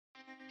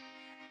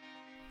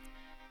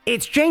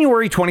It's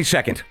January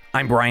 22nd.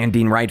 I'm Brian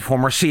Dean Wright,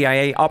 former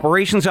CIA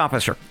operations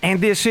officer,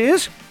 and this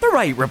is The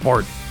Wright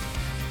Report.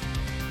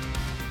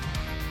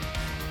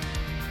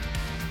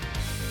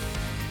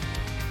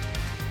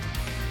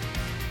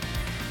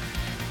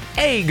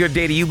 Hey, good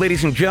day to you,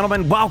 ladies and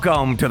gentlemen.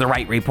 Welcome to The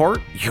Wright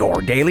Report,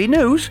 your daily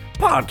news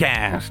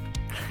podcast.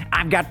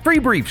 I've got 3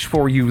 briefs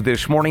for you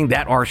this morning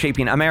that are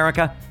shaping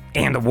America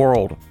and the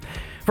world.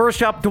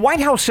 First up, the White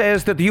House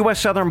says that the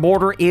U.S. southern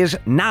border is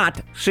not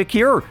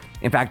secure.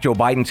 In fact, Joe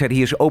Biden said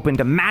he is open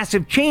to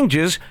massive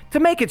changes to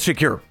make it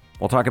secure.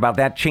 We'll talk about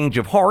that change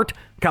of heart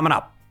coming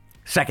up.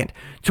 Second,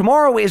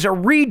 tomorrow is a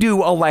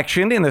redo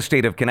election in the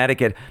state of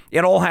Connecticut.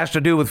 It all has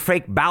to do with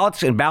fake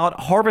ballots and ballot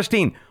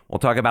harvesting. We'll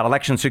talk about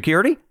election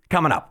security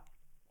coming up.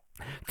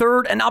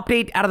 Third, an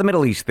update out of the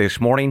Middle East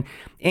this morning,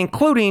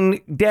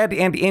 including dead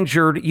and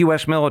injured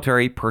U.S.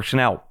 military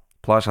personnel.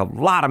 Plus, a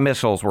lot of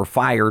missiles were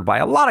fired by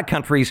a lot of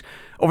countries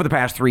over the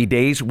past 3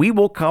 days. We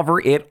will cover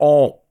it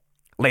all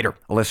later.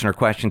 A listener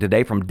question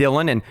today from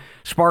Dylan in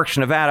Sparks,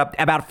 Nevada,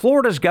 about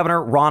Florida's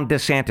Governor Ron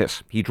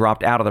DeSantis. He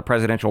dropped out of the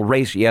presidential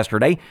race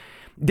yesterday.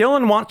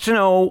 Dylan wants to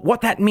know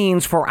what that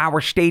means for our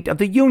State of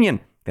the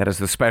Union. That is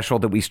the special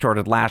that we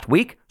started last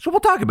week, so we'll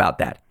talk about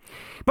that.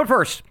 But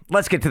first,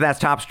 let's get to that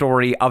top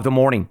story of the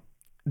morning.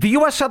 The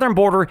U.S. southern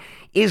border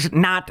is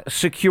not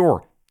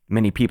secure.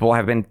 Many people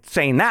have been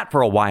saying that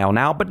for a while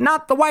now, but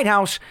not the White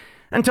House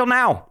until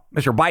now.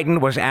 Mr.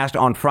 Biden was asked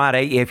on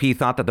Friday if he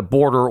thought that the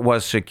border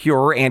was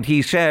secure, and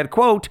he said,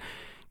 quote,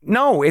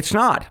 "No, it's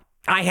not.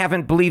 I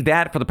haven't believed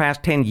that for the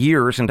past 10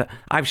 years, and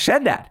I've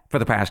said that for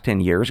the past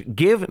 10 years.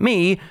 Give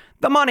me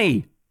the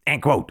money,"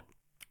 end quote.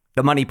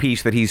 The money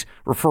piece that he's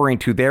referring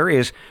to there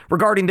is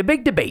regarding the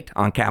big debate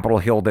on Capitol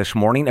Hill this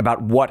morning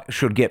about what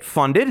should get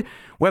funded,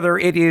 whether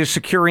it is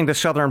securing the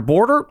southern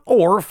border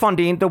or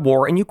funding the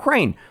war in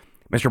Ukraine.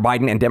 Mr.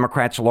 Biden and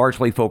Democrats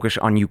largely focus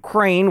on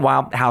Ukraine,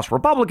 while House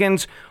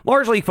Republicans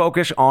largely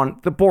focus on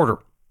the border.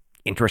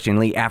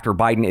 Interestingly, after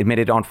Biden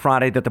admitted on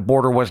Friday that the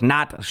border was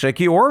not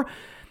secure,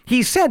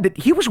 he said that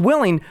he was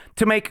willing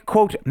to make,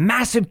 quote,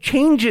 massive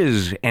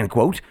changes, end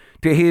quote,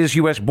 to his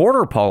U.S.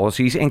 border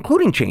policies,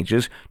 including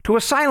changes to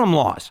asylum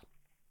laws.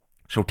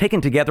 So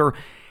taken together,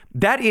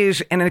 that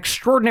is an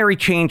extraordinary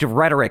change of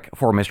rhetoric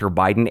for Mr.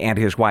 Biden and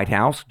his White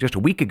House. Just a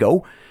week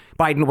ago,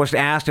 Biden was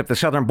asked if the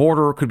southern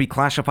border could be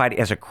classified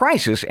as a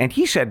crisis, and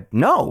he said,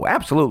 no,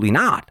 absolutely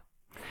not.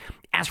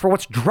 As for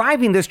what's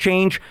driving this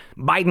change,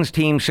 Biden's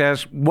team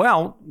says,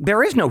 well,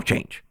 there is no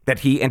change, that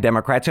he and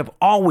Democrats have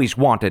always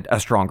wanted a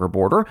stronger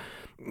border.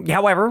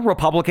 However,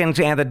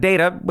 Republicans and the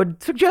data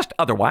would suggest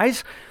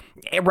otherwise.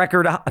 A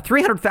record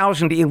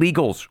 300,000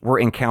 illegals were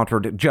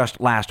encountered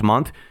just last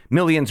month,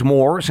 millions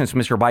more since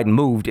Mr. Biden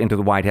moved into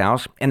the White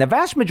House. And the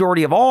vast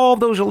majority of all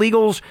those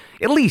illegals,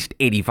 at least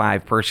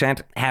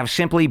 85%, have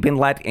simply been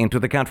let into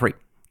the country.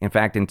 In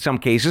fact, in some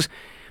cases,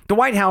 the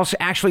White House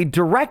actually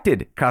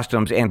directed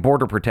Customs and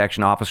Border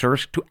Protection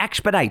officers to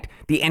expedite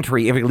the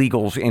entry of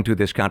illegals into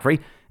this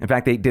country. In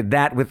fact, they did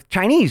that with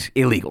Chinese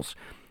illegals.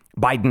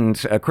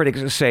 Biden's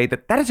critics say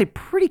that that is a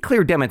pretty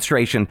clear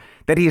demonstration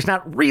that he is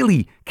not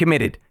really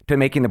committed to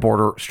making the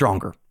border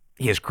stronger.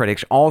 His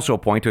critics also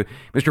point to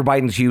Mr.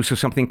 Biden's use of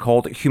something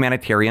called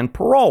humanitarian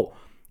parole.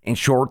 In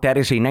short, that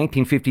is a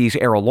 1950s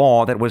era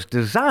law that was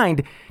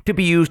designed to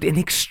be used in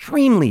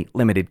extremely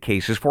limited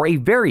cases for a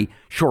very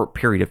short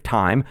period of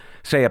time.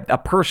 Say a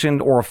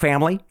person or a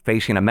family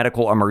facing a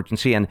medical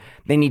emergency and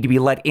they need to be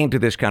let into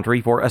this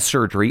country for a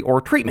surgery or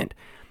treatment.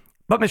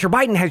 But Mr.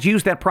 Biden has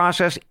used that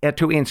process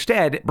to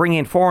instead bring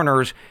in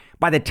foreigners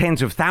by the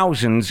tens of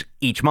thousands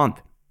each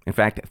month. In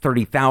fact,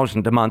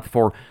 30,000 a month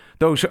for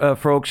those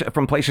folks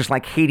from places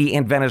like Haiti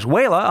and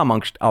Venezuela,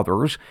 amongst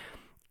others.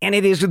 And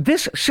it is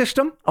this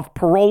system of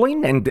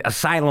paroling and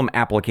asylum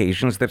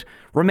applications that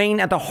remain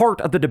at the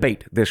heart of the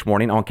debate this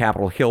morning on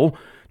Capitol Hill.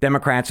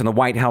 Democrats in the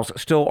White House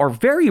still are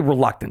very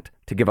reluctant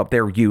to give up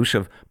their use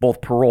of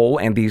both parole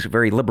and these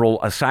very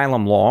liberal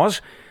asylum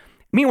laws.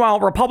 Meanwhile,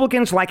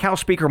 Republicans like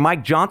House Speaker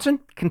Mike Johnson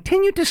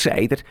continue to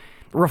say that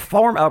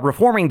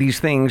reforming these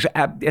things,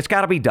 it's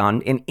got to be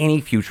done in any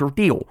future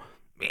deal.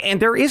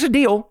 And there is a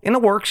deal in the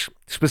works,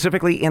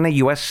 specifically in the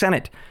U.S.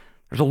 Senate.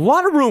 There's a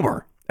lot of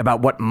rumor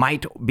about what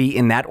might be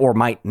in that or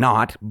might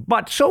not,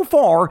 but so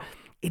far,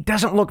 it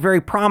doesn't look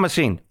very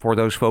promising for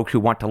those folks who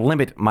want to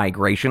limit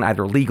migration,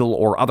 either legal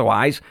or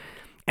otherwise.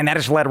 And that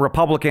has led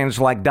Republicans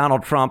like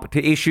Donald Trump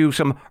to issue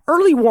some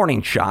early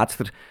warning shots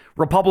that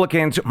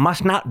Republicans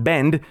must not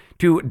bend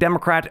to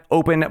Democrat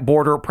open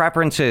border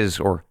preferences,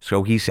 or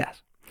so he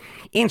says.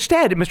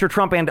 Instead, Mr.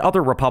 Trump and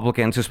other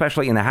Republicans,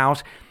 especially in the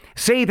House,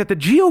 say that the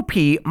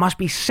GOP must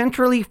be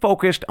centrally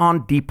focused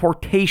on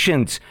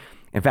deportations.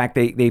 In fact,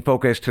 they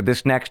focus to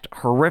this next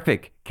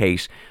horrific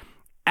case.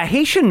 A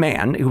Haitian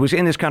man who was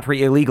in this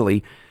country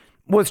illegally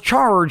was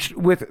charged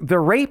with the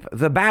rape,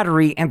 the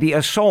battery, and the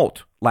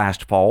assault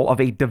last fall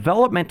of a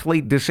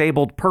developmentally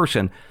disabled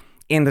person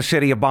in the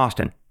city of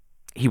Boston.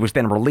 He was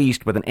then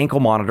released with an ankle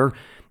monitor,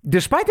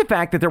 despite the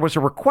fact that there was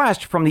a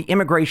request from the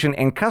Immigration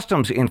and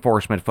Customs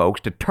Enforcement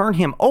folks to turn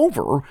him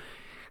over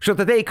so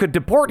that they could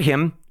deport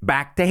him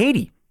back to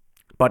Haiti.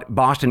 But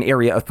Boston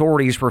area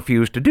authorities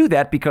refused to do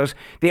that because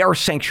they are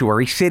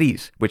sanctuary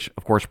cities, which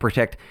of course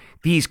protect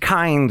these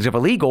kinds of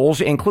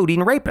illegals,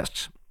 including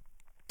rapists.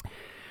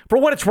 For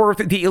what it's worth,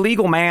 the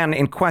illegal man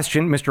in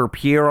question, Mr.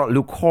 Pierre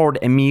Lucard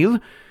Emile,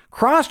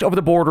 crossed over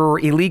the border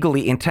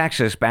illegally in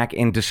Texas back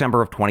in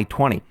December of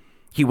 2020.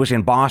 He was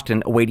in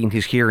Boston awaiting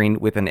his hearing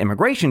with an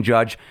immigration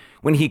judge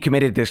when he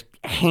committed this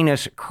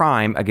heinous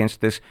crime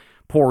against this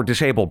poor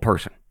disabled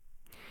person.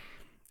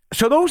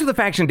 So those are the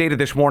facts and data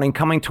this morning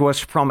coming to us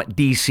from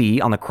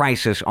D.C. on the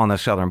crisis on the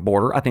southern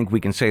border. I think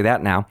we can say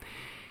that now.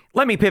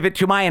 Let me pivot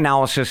to my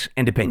analysis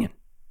and opinion.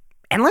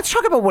 And let's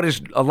talk about what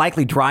is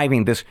likely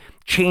driving this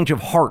change of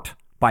heart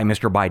by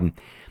Mr. Biden.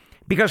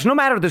 Because no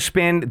matter the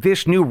spin,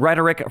 this new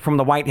rhetoric from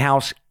the White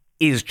House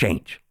is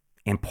change.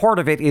 And part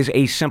of it is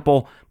a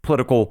simple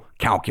political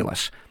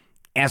calculus.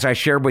 As I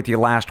shared with you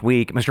last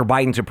week, Mr.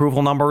 Biden's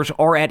approval numbers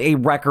are at a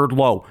record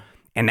low.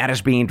 And that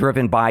is being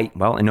driven by,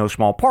 well, in no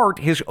small part,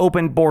 his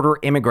open border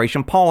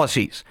immigration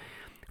policies.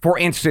 For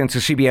instance, a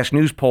CBS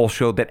News poll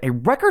showed that a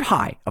record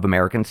high of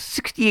Americans,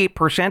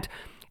 68%,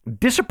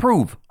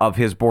 disapprove of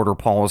his border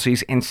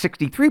policies, and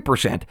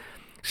 63%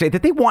 say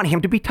that they want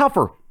him to be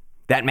tougher.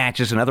 That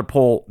matches another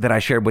poll that I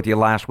shared with you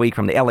last week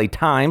from the LA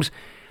Times,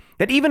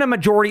 that even a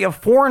majority of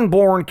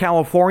foreign-born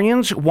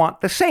Californians want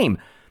the same.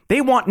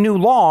 They want new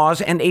laws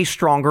and a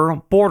stronger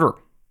border.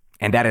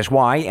 And that is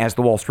why, as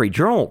the Wall Street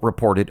Journal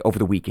reported over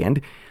the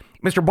weekend,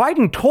 Mr.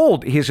 Biden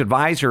told his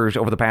advisors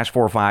over the past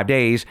 4 or 5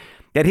 days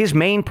that his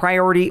main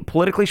priority,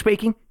 politically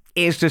speaking,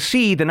 is to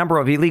see the number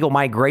of illegal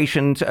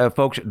migrations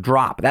folks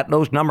drop. That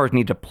those numbers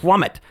need to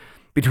plummet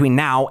between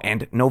now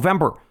and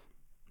November.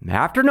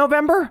 After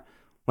November?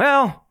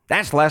 Well,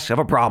 that's less of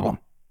a problem.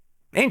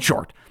 In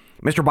short,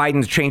 Mr.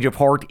 Biden's change of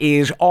heart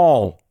is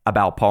all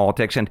about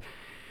politics, and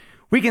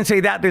we can say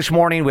that this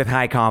morning with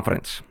high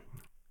confidence.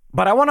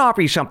 But I want to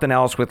offer you something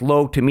else with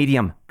low to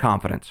medium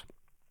confidence.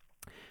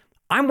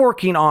 I'm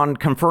working on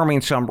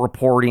confirming some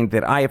reporting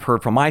that I have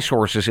heard from my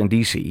sources in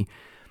D.C.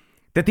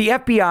 that the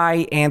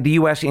FBI and the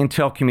U.S.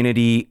 intel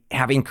community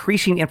have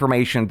increasing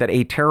information that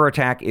a terror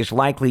attack is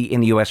likely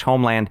in the U.S.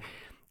 homeland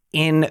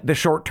in the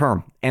short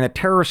term. And a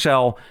terror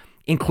cell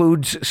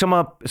includes some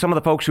of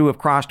the folks who have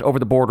crossed over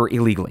the border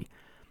illegally.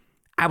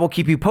 I will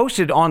keep you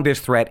posted on this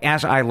threat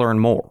as I learn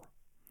more.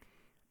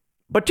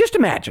 But just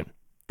imagine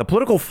the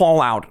political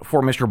fallout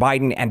for Mr.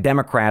 Biden and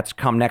Democrats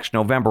come next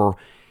November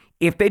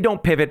if they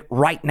don't pivot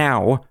right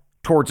now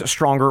towards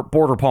stronger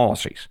border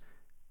policies.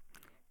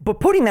 But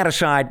putting that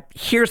aside,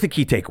 here's the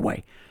key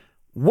takeaway.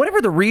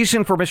 Whatever the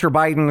reason for Mr.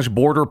 Biden's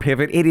border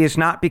pivot, it is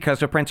not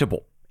because of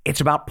principle.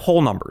 It's about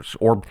poll numbers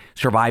or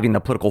surviving the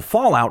political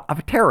fallout of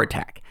a terror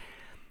attack.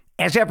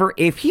 As ever,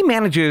 if he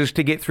manages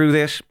to get through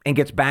this and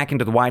gets back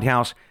into the White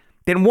House,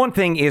 then one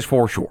thing is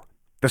for sure.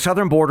 The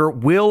southern border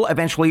will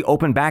eventually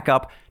open back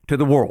up to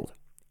the world.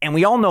 And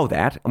we all know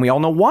that, and we all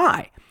know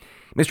why.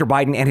 Mr.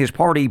 Biden and his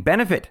party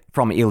benefit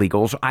from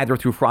illegals either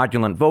through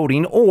fraudulent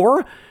voting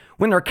or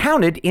when they're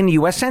counted in the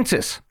U.S.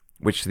 Census,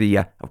 which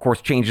of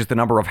course changes the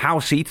number of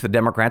House seats the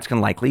Democrats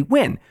can likely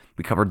win.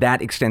 We covered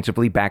that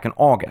extensively back in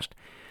August.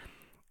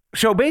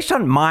 So based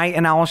on my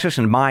analysis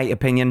and my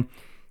opinion,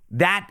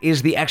 that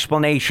is the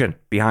explanation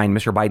behind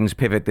Mr. Biden's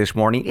pivot this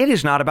morning. It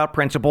is not about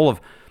principle of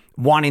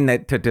wanting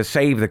to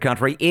save the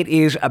country. It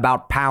is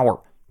about power,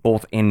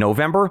 both in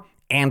November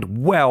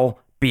and well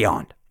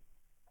beyond.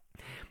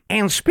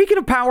 And speaking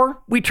of power,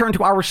 we turn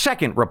to our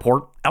second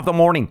report of the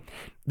morning.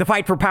 The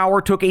fight for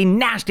power took a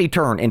nasty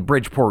turn in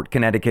Bridgeport,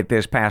 Connecticut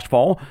this past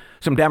fall.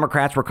 Some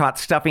Democrats were caught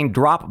stuffing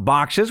drop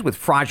boxes with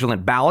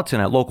fraudulent ballots in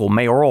a local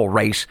mayoral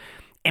race.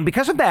 And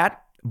because of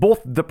that,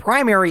 both the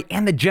primary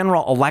and the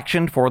general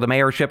election for the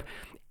mayorship,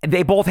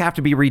 they both have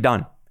to be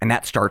redone. And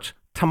that starts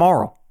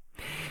tomorrow.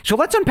 So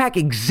let's unpack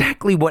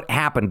exactly what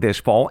happened this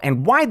fall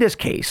and why this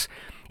case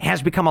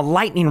has become a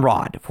lightning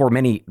rod for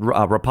many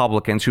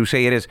Republicans who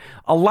say it is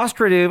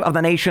illustrative of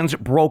the nation's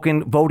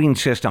broken voting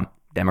system.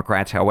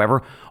 Democrats,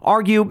 however,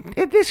 argue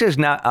this is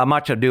not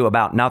much ado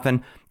about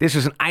nothing. This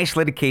is an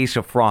isolated case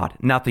of fraud,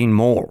 nothing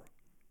more.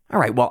 All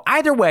right, well,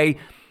 either way,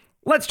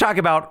 let's talk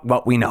about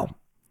what we know.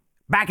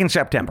 Back in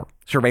September,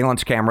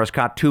 surveillance cameras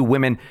caught two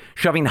women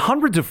shoving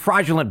hundreds of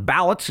fraudulent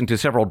ballots into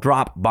several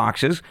drop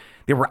boxes.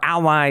 They were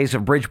allies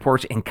of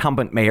Bridgeport's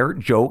incumbent mayor,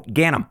 Joe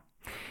Ganim.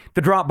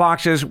 The drop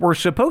boxes were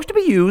supposed to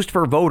be used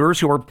for voters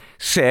who are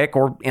sick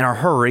or in a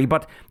hurry,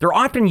 but they're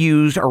often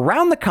used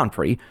around the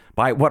country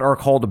by what are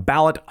called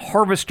ballot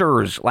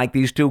harvesters, like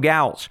these two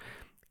gals.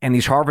 And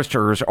these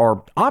harvesters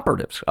are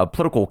operatives of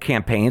political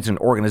campaigns and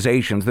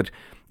organizations that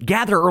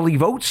gather early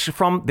votes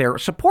from their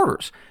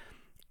supporters.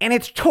 And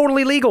it's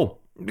totally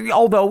legal,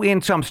 although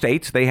in some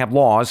states they have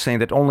laws saying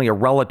that only a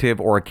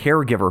relative or a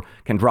caregiver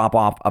can drop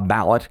off a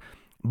ballot,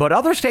 but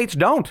other states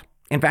don't.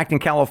 In fact, in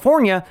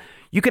California,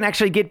 you can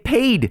actually get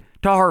paid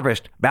to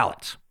harvest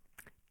ballots.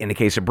 In the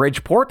case of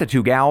Bridgeport, the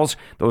two gals,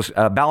 those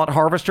ballot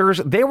harvesters,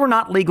 they were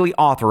not legally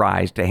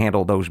authorized to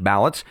handle those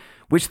ballots,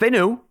 which they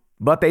knew,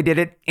 but they did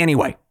it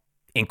anyway.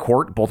 In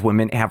court, both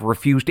women have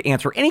refused to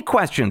answer any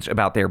questions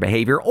about their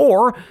behavior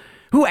or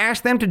who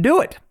asked them to do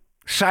it,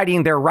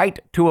 citing their right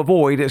to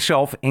avoid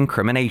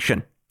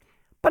self-incrimination.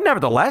 But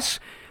nevertheless,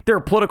 their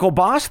political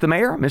boss, the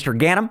mayor, Mr.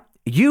 Ganim,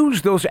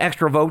 used those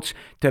extra votes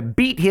to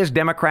beat his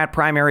Democrat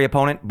primary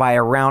opponent by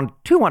around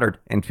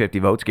 250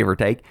 votes, give or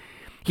take.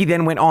 He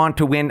then went on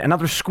to win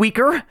another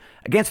squeaker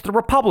against the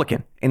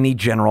Republican in the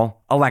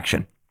general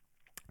election.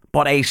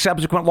 But a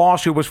subsequent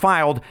lawsuit was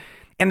filed,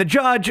 and the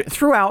judge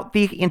threw out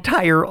the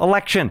entire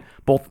election,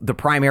 both the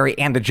primary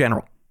and the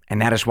general.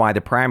 And that is why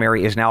the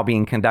primary is now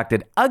being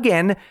conducted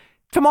again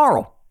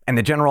tomorrow, and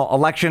the general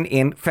election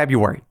in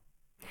February.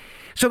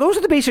 So those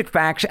are the basic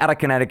facts out of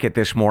Connecticut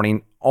this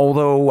morning,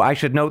 although I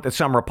should note that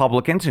some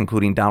Republicans,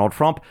 including Donald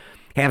Trump,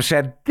 have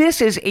said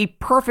this is a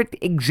perfect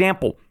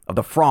example of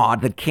the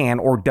fraud that can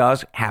or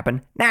does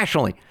happen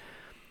nationally.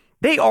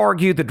 They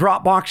argue the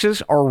drop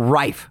boxes are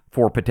rife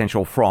for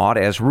potential fraud,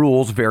 as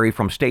rules vary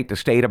from state to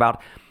state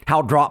about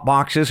how drop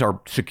boxes are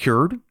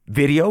secured,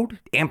 videoed,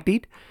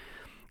 emptied.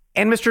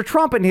 And Mr.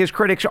 Trump and his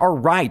critics are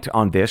right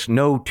on this.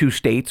 No two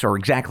states are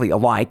exactly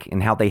alike in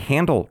how they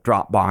handle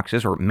drop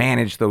boxes or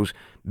manage those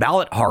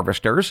ballot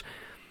harvesters.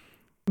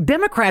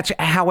 Democrats,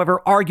 however,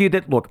 argue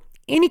that, look,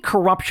 any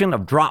corruption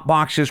of drop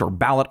boxes or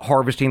ballot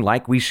harvesting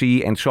like we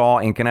see and saw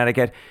in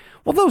Connecticut,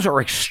 well, those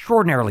are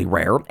extraordinarily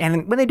rare.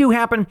 And when they do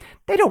happen,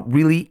 they don't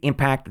really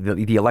impact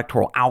the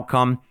electoral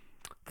outcome.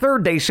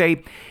 Third, they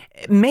say,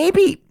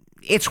 maybe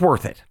it's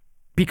worth it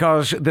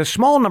because the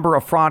small number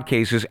of fraud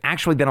cases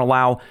actually then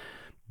allow,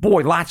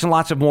 lots and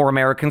lots of more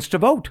Americans to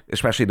vote,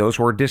 especially those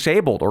who are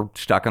disabled or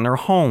stuck in their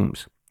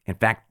homes. In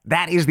fact,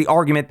 that is the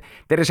argument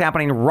that is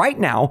happening right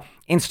now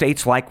in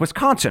states like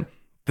Wisconsin.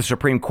 The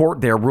Supreme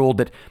Court there ruled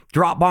that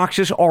drop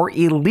boxes are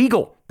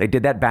illegal. They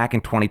did that back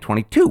in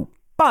 2022.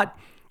 But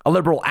a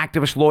liberal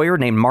activist lawyer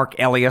named Mark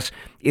Elias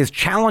is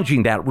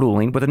challenging that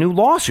ruling with a new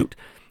lawsuit.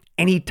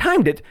 And he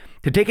timed it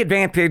to take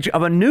advantage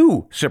of a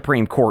new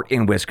Supreme Court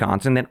in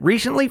Wisconsin that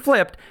recently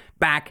flipped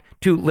back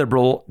to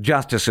liberal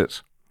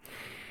justices.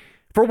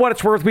 For what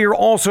it's worth, we are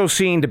also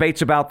seeing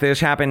debates about this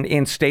happen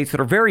in states that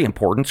are very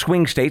important,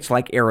 swing states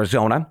like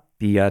Arizona.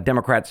 The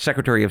Democrat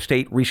Secretary of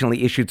State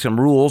recently issued some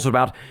rules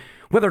about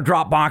whether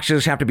drop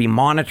boxes have to be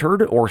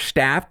monitored or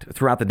staffed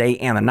throughout the day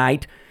and the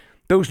night.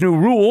 Those new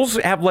rules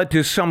have led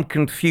to some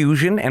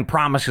confusion and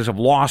promises of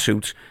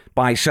lawsuits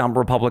by some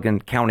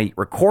Republican county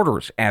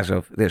recorders as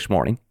of this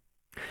morning.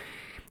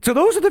 So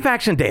those are the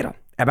facts and data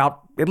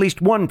about at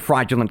least one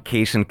fraudulent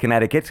case in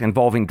Connecticut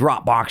involving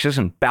drop boxes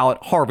and ballot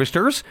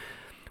harvesters,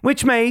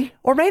 which may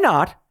or may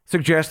not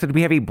suggest that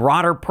we have a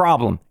broader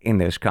problem in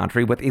this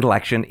country with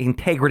election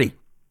integrity.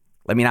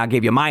 Let me now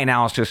give you my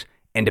analysis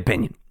and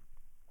opinion.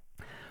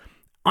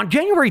 On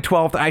January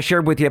 12th, I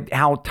shared with you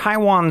how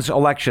Taiwan's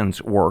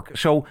elections work.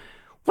 So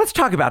let's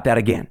talk about that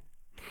again.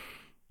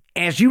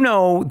 As you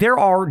know, there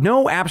are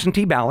no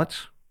absentee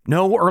ballots,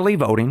 no early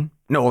voting,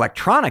 no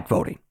electronic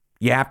voting.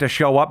 You have to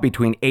show up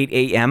between 8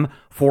 a.m.,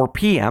 4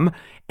 p.m.,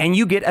 and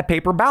you get a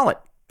paper ballot,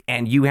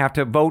 and you have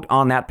to vote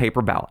on that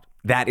paper ballot.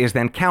 That is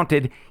then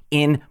counted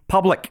in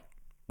public.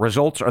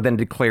 Results are then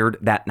declared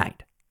that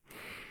night.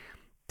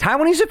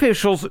 Taiwanese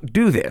officials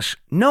do this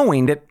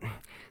knowing that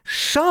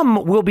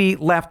some will be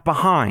left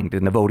behind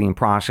in the voting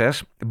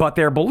process, but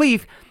their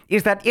belief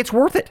is that it's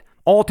worth it,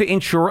 all to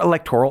ensure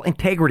electoral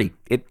integrity.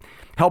 It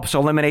helps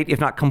eliminate, if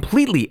not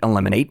completely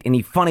eliminate,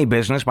 any funny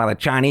business by the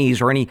Chinese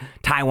or any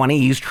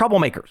Taiwanese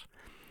troublemakers.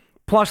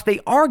 Plus, they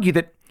argue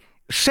that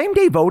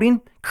same-day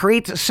voting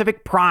creates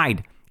civic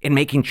pride in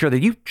making sure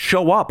that you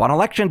show up on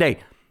Election Day.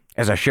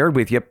 As I shared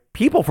with you,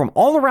 people from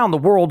all around the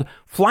world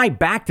fly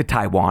back to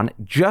Taiwan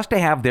just to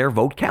have their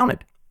vote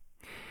counted.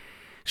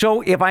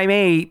 So, if I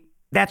may,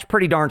 that's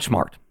pretty darn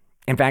smart.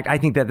 In fact, I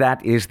think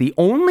that is the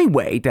only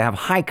way to have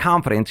high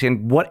confidence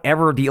in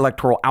whatever the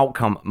electoral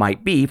outcome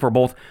might be for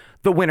both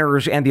the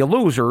winners and the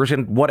losers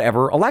in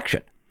whatever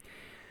election.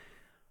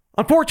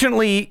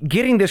 Unfortunately,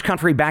 getting this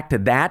country back to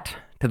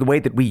the way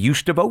that we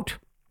used to vote,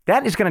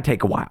 that is going to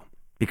take a while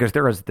because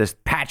there is this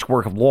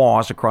patchwork of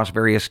laws across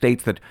various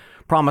states that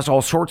promise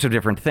all sorts of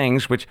different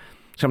things, which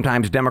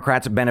sometimes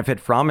Democrats benefit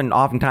from and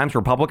oftentimes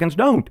Republicans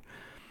don't.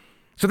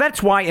 So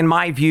that's why, in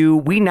my view,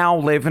 we now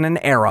live in an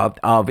era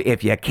of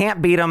if you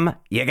can't beat them,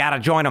 you got to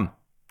join them.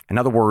 In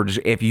other words,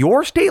 if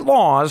your state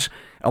laws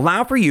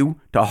allow for you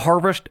to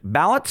harvest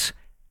ballots,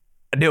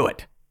 do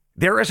it.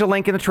 There is a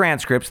link in the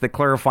transcripts that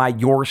clarify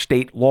your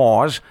state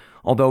laws,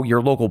 although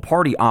your local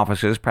party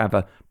offices have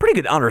a pretty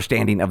good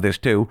understanding of this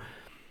too.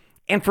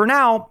 And for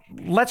now,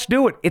 let's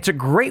do it. It's a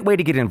great way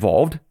to get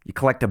involved. You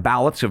collect the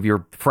ballots of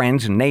your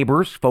friends and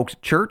neighbors, folks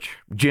at church,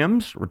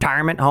 gyms,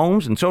 retirement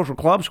homes, and social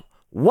clubs,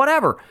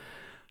 whatever.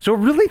 So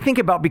really think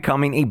about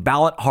becoming a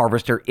ballot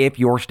harvester if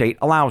your state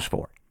allows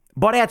for it.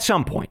 But at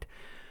some point,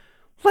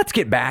 let's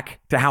get back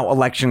to how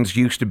elections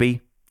used to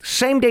be.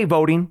 Same-day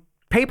voting,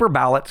 paper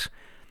ballots,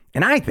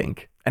 and I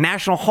think a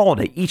national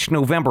holiday each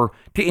November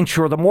to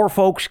ensure that more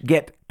folks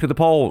get to the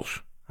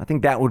polls. I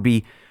think that would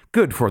be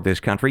good for this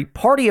country,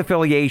 party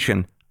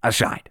affiliation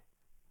aside.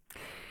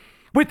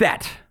 With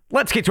that,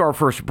 Let's get to our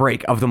first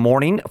break of the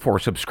morning. For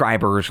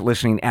subscribers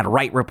listening at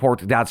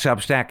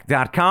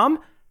rightreport.substack.com,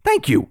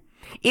 thank you.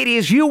 It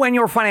is you and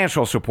your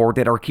financial support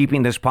that are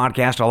keeping this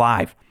podcast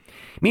alive.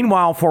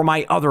 Meanwhile, for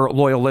my other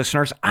loyal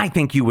listeners, I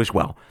thank you as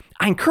well.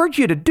 I encourage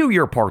you to do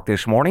your part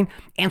this morning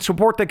and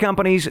support the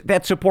companies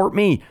that support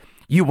me.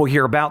 You will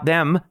hear about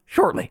them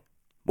shortly.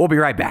 We'll be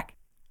right back.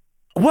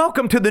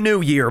 Welcome to the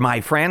new year,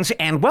 my friends,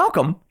 and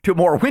welcome to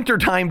more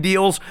wintertime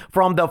deals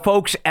from the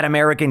folks at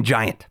American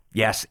Giant.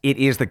 Yes, it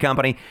is the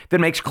company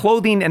that makes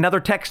clothing and other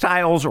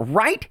textiles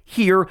right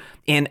here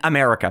in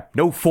America.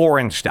 No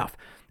foreign stuff.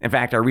 In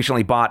fact, I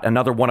recently bought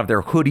another one of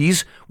their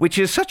hoodies, which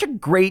is such a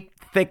great,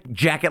 thick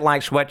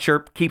jacket-like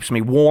sweatshirt. Keeps me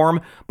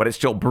warm, but it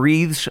still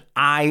breathes.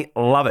 I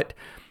love it.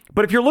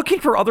 But if you're looking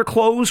for other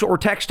clothes or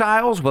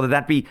textiles, whether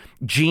that be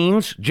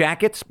jeans,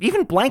 jackets,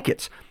 even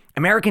blankets,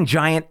 American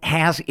Giant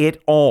has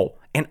it all.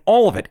 And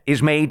all of it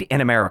is made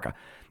in America.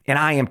 And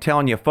I am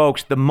telling you,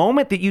 folks, the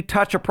moment that you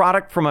touch a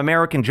product from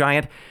American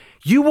Giant,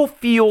 you will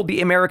feel the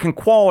American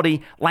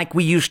quality like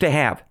we used to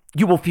have.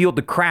 You will feel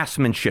the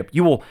craftsmanship.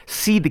 You will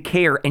see the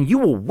care, and you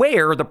will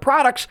wear the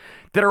products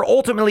that are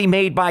ultimately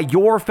made by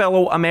your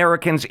fellow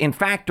Americans in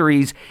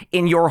factories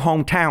in your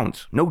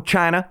hometowns. No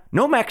China,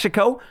 no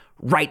Mexico,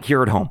 right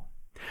here at home.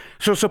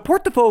 So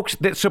support the folks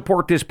that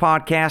support this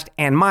podcast,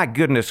 and my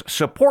goodness,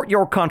 support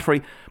your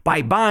country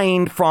by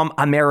buying from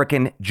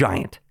American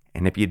Giant.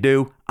 And if you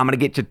do, I'm going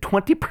to get you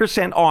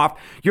 20% off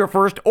your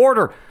first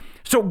order.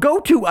 So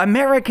go to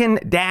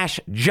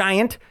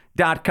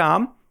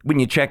American-Giant.com. When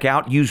you check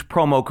out, use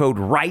promo code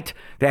RIGHT,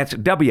 that's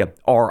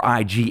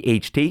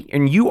WRIGHT,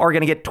 and you are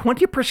going to get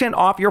 20%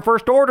 off your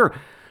first order.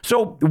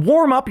 So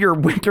warm up your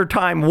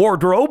wintertime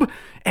wardrobe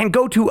and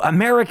go to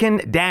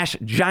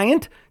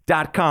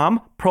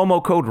American-Giant.com,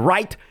 promo code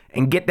RIGHT,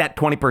 and get that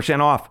 20%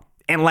 off.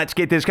 And let's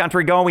get this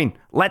country going.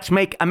 Let's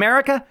make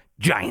America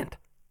giant.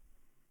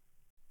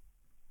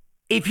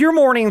 If your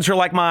mornings are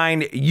like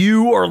mine,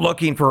 you are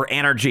looking for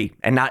energy,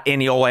 and not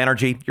any old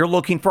energy. You're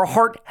looking for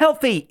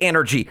heart-healthy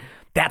energy.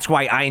 That's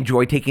why I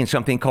enjoy taking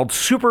something called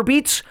Super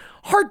Beets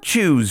Heart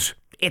Chews.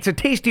 It's a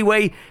tasty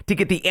way to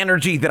get the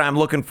energy that I'm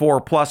looking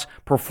for, plus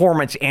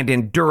performance and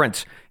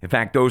endurance. In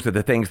fact, those are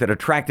the things that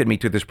attracted me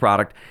to this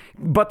product.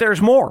 But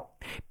there's more.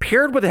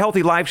 Paired with a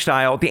healthy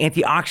lifestyle, the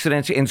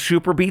antioxidants in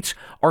Super Beets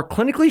are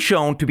clinically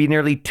shown to be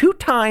nearly 2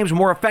 times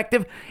more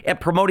effective at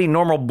promoting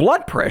normal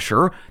blood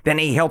pressure than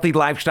a healthy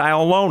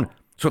lifestyle alone.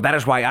 So that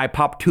is why I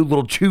pop 2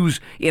 little chews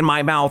in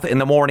my mouth in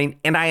the morning,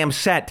 and I am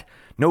set.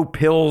 No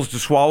pills to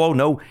swallow,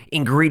 no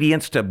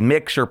ingredients to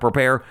mix or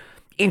prepare.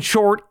 In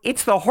short,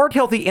 it's the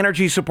heart-healthy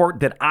energy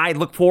support that I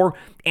look for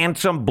and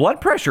some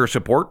blood pressure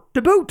support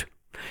to boot.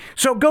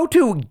 So go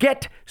to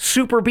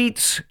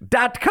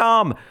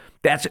getsuperbeets.com.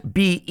 That's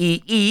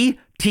BEETS.com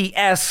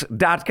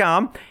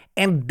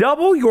and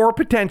double your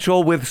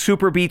potential with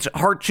Super Beets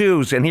Heart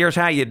Chews. And here's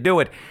how you do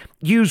it.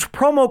 Use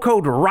promo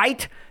code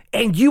RIGHT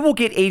and you will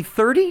get a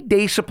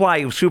 30-day supply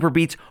of Super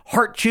Beets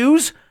Heart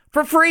Chews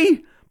for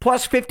free,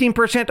 plus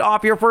 15%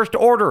 off your first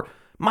order.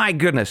 My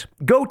goodness,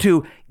 go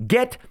to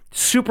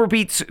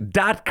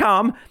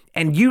getsuperbeets.com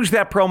and use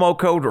that promo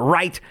code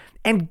RIGHT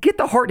and get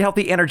the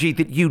heart-healthy energy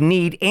that you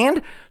need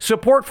and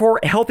support for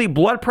healthy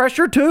blood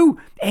pressure too.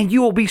 And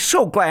you will be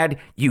so glad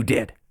you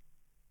did.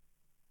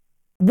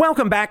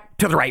 Welcome back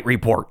to The Right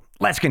Report.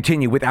 Let's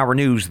continue with our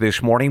news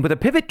this morning with a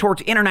pivot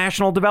towards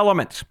international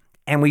developments.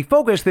 And we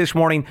focus this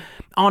morning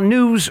on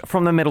news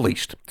from the Middle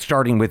East,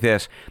 starting with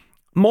this.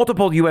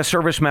 Multiple U.S.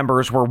 service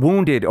members were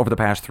wounded over the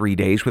past 3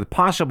 days with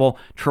possible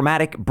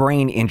traumatic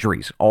brain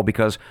injuries, all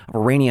because of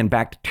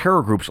Iranian-backed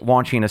terror groups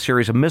launching a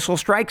series of missile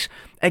strikes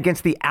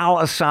against the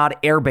Al-Assad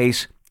air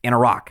base in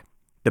Iraq.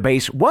 The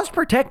base was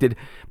protected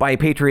by a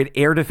Patriot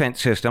air defense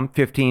system.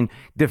 15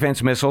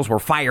 defense missiles were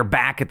fired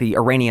back at the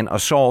Iranian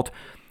assault,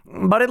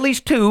 but at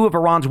least 2 of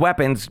Iran's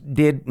weapons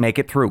did make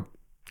it through.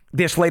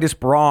 This latest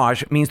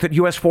barrage means that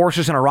U.S.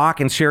 forces in Iraq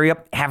and Syria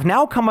have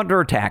now come under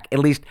attack at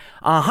least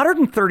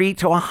 130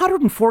 to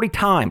 140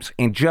 times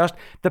in just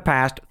the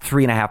past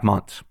 3.5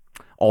 months.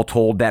 All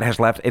told, that has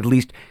left at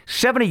least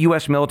 70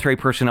 U.S. military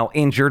personnel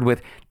injured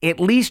with at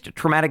least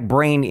traumatic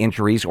brain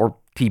injuries, or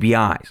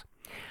TBIs.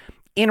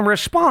 In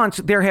response,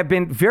 there have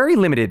been very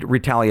limited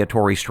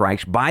retaliatory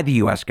strikes by the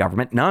U.S.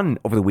 government, none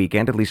over the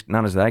weekend, at least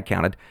none as I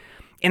counted.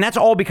 And that's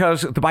all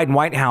because the Biden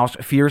White House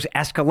fears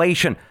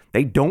escalation.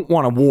 They don't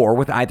want a war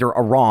with either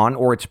Iran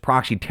or its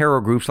proxy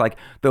terror groups like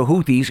the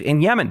Houthis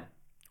in Yemen.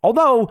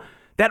 Although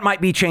that might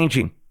be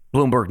changing.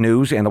 Bloomberg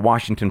News and the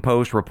Washington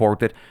Post report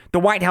that the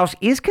White House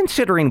is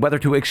considering whether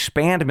to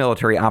expand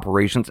military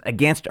operations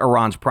against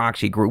Iran's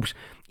proxy groups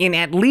in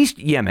at least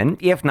Yemen,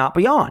 if not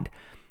beyond.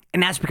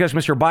 And that's because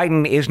Mr.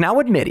 Biden is now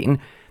admitting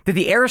that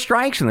the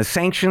airstrikes and the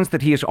sanctions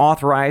that he has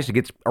authorized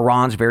against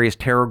Iran's various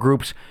terror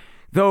groups,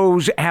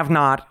 those have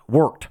not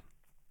worked.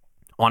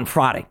 On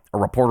Friday, a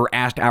reporter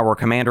asked our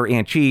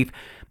commander-in-chief,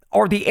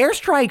 are the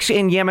airstrikes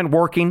in Yemen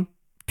working?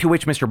 To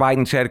which Mr.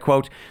 Biden said,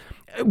 quote,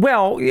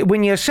 well,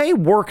 when you say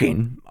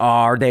working,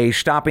 are they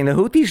stopping the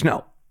Houthis?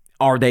 No.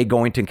 Are they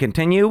going to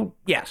continue?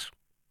 Yes.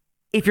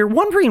 If you're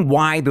wondering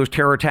why those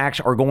terror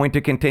attacks are going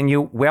to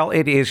continue, well,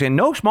 it is in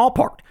no small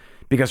part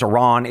because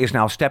Iran is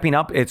now stepping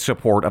up its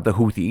support of the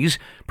Houthis,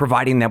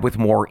 providing them with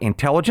more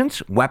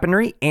intelligence,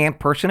 weaponry, and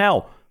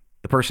personnel.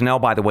 The personnel,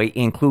 by the way,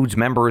 includes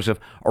members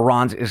of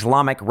Iran's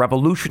Islamic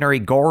Revolutionary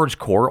Guards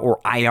Corps, or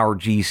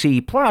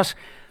IRGC, plus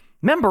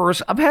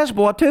members of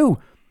Hezbollah, too.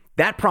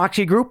 That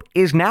proxy group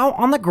is now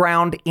on the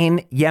ground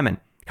in Yemen,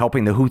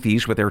 helping the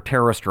Houthis with their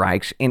terror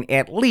strikes in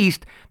at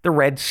least the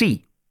Red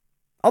Sea.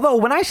 Although,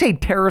 when I say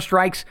terror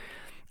strikes,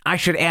 I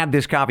should add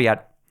this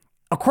caveat.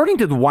 According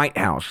to the White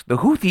House, the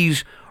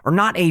Houthis are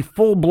not a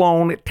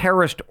full-blown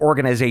terrorist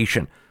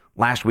organization.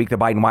 Last week, the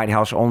Biden White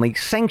House only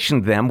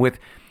sanctioned them with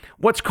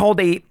what's called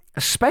a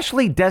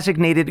specially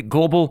designated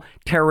global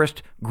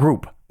terrorist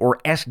group, or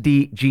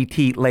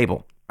SDGT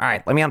label. All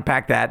right, let me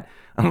unpack that,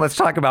 and let's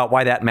talk about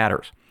why that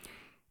matters.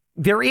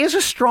 There is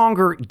a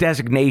stronger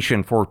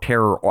designation for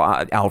terror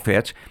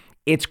outfits.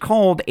 It's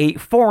called a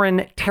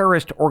Foreign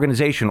Terrorist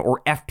Organization,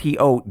 or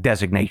FTO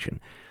designation.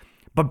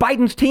 But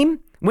Biden's team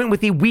went with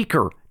the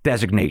weaker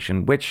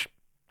designation, which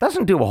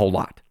doesn't do a whole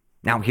lot.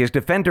 Now, his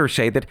defenders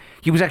say that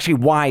he was actually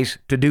wise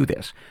to do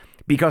this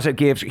because it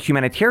gives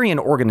humanitarian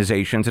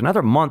organizations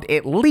another month,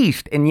 at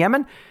least in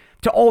Yemen,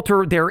 to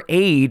alter their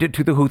aid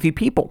to the Houthi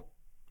people.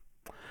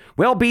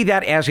 Well, be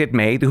that as it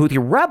may, the Houthi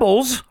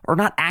rebels are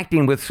not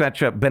acting with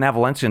such a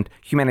benevolence and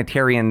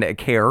humanitarian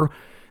care.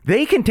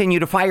 They continue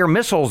to fire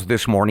missiles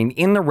this morning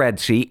in the Red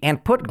Sea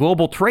and put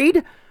global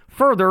trade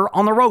further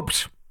on the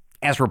ropes.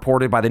 As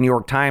reported by the New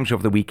York Times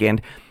over the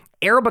weekend,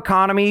 Arab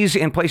economies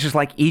in places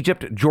like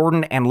Egypt,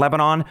 Jordan, and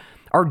Lebanon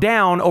are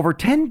down over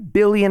 $10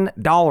 billion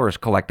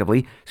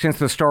collectively since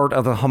the start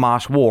of the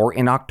Hamas war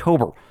in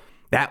October.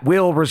 That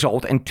will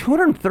result in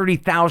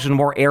 230,000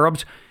 more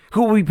Arabs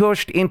who will be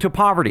pushed into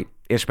poverty,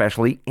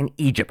 especially in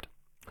Egypt.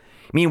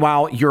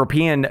 Meanwhile,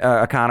 European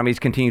economies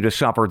continue to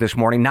suffer this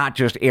morning, not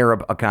just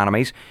Arab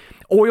economies.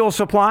 Oil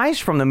supplies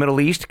from the Middle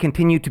East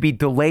continue to be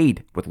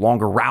delayed with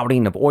longer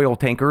routing of oil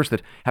tankers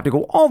that have to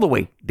go all the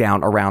way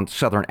down around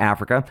southern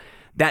Africa.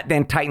 That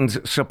then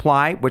tightens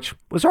supply, which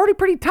was already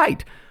pretty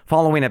tight,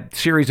 following a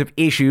series of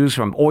issues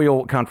from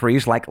oil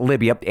countries like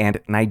Libya and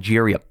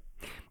Nigeria.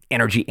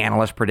 Energy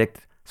analysts predict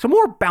some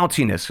more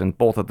bounciness in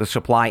both of the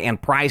supply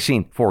and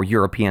pricing for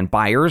European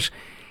buyers.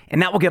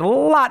 And that will get a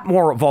lot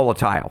more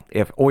volatile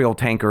if oil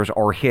tankers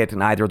are hit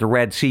in either the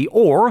Red Sea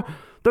or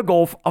the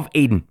Gulf of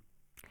Aden.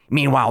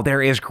 Meanwhile,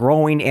 there is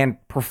growing and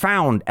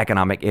profound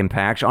economic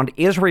impacts on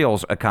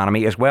Israel's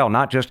economy as well,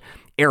 not just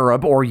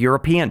Arab or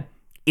European.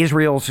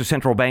 Israel's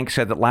central bank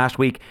said that last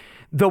week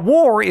the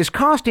war is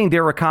costing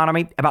their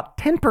economy about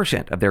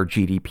 10% of their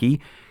GDP,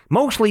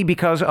 mostly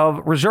because of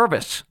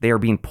reservists. They are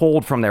being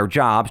pulled from their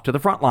jobs to the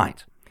front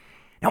lines.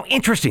 Now,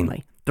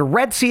 interestingly, the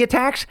Red Sea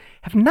attacks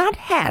have not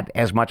had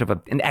as much of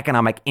an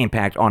economic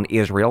impact on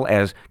Israel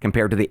as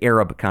compared to the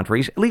Arab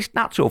countries, at least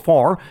not so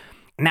far.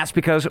 And that's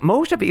because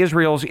most of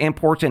Israel's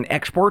imports and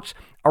exports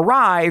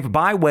arrive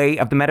by way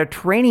of the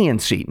Mediterranean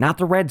Sea, not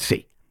the Red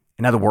Sea.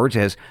 In other words,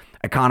 as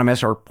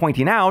economists are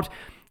pointing out,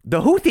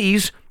 the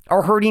Houthis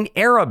are hurting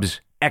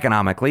Arabs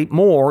economically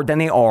more than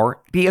they are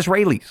the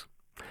Israelis.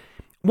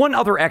 One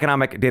other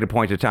economic data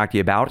point to talk to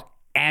you about.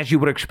 As you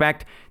would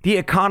expect, the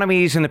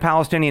economies in the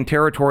Palestinian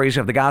territories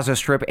of the Gaza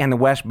Strip and the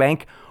West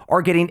Bank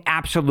are getting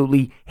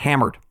absolutely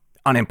hammered.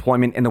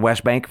 Unemployment in the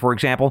West Bank, for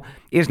example,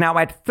 is now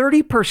at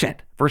 30%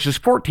 versus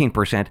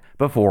 14%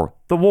 before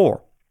the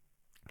war.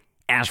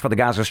 As for the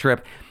Gaza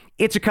Strip,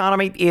 its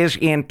economy is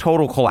in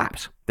total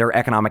collapse. Their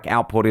economic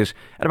output is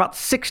at about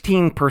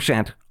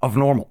 16% of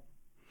normal.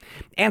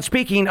 And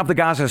speaking of the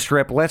Gaza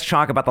Strip, let's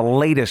talk about the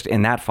latest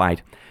in that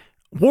fight.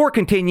 War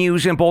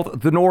continues in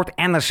both the north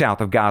and the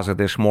south of Gaza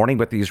this morning,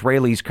 with the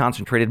Israelis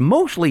concentrated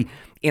mostly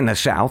in the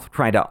south,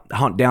 trying to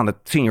hunt down the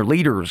senior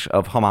leaders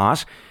of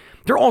Hamas.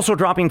 They're also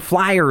dropping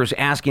flyers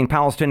asking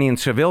Palestinian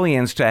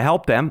civilians to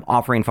help them,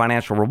 offering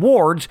financial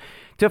rewards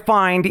to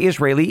find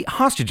Israeli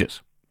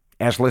hostages.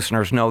 As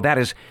listeners know, that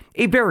is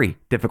a very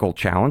difficult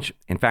challenge.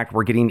 In fact,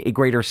 we're getting a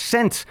greater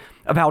sense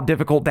of how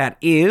difficult that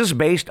is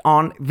based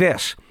on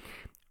this.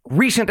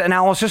 Recent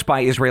analysis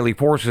by Israeli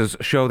forces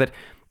show that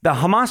the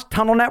Hamas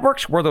tunnel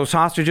networks, where those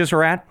hostages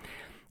are at,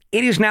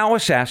 it is now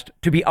assessed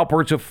to be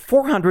upwards of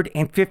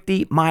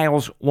 450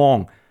 miles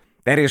long.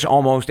 That is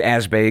almost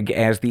as big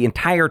as the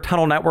entire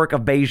tunnel network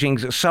of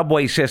Beijing's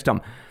subway system.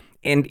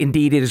 And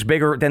indeed, it is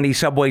bigger than the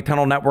subway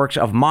tunnel networks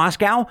of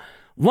Moscow,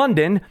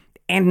 London,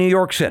 and New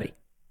York City.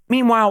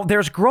 Meanwhile,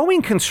 there's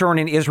growing concern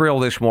in Israel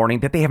this morning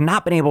that they have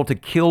not been able to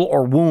kill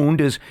or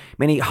wound as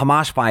many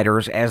Hamas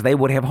fighters as they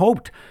would have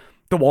hoped.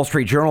 The Wall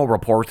Street Journal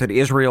reports that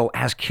Israel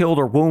has killed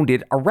or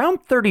wounded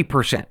around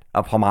 30%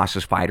 of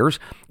Hamas's fighters.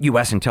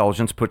 U.S.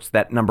 intelligence puts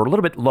that number a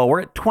little bit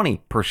lower at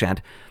 20%.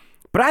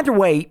 But either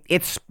way,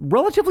 it's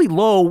relatively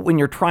low when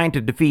you're trying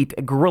to defeat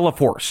a guerrilla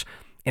force.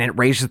 And it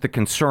raises the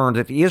concern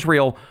that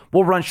Israel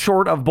will run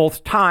short of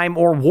both time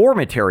or war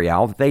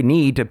material that they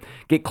need to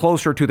get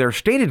closer to their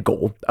stated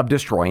goal of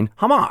destroying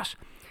Hamas.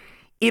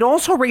 It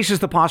also raises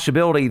the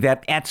possibility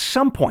that at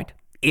some point,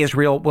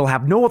 Israel will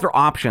have no other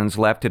options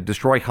left to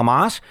destroy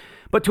Hamas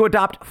but to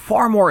adopt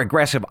far more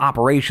aggressive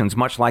operations,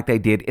 much like they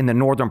did in the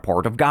northern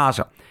part of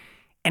Gaza.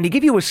 And to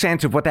give you a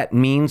sense of what that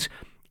means,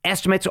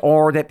 estimates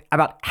are that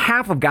about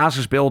half of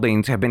Gaza's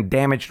buildings have been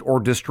damaged or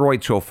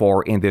destroyed so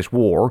far in this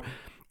war,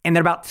 and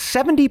that about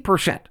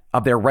 70%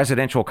 of their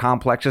residential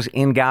complexes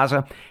in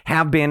Gaza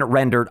have been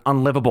rendered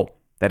unlivable.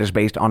 That is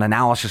based on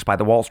analysis by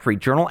the Wall Street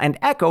Journal and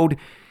echoed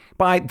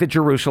by the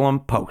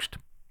Jerusalem Post.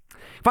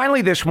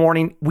 Finally, this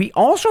morning, we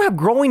also have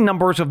growing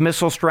numbers of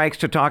missile strikes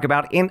to talk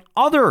about in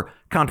other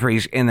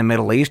countries in the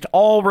Middle East,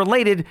 all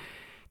related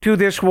to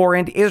this war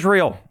in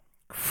Israel.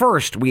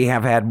 First, we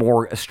have had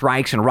more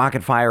strikes and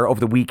rocket fire over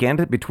the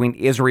weekend between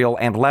Israel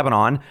and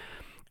Lebanon.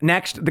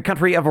 Next, the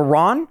country of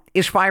Iran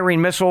is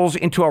firing missiles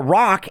into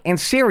Iraq and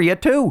Syria,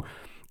 too.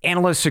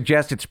 Analysts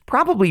suggest it's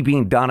probably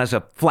being done as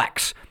a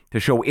flex to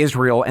show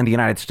Israel and the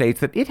United States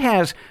that it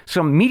has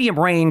some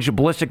medium-range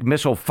ballistic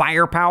missile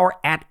firepower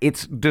at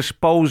its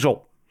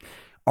disposal.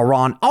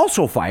 Iran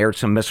also fired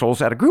some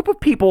missiles at a group of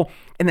people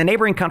in the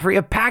neighboring country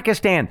of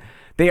Pakistan.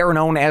 They are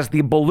known as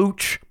the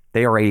Baluch.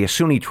 They are a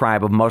Sunni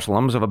tribe of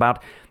Muslims of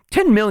about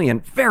 10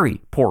 million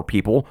very poor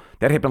people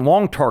that have been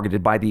long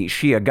targeted by the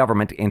Shia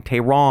government in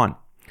Tehran.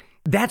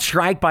 That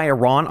strike by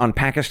Iran on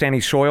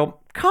Pakistani soil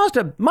caused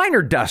a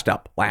minor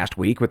dust-up last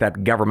week with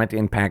that government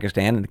in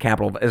Pakistan in the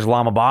capital of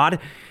Islamabad.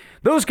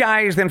 Those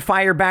guys then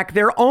fired back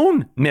their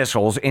own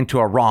missiles into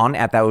Iran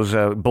at those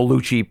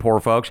Baluchi poor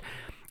folks.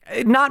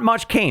 Not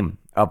much came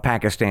of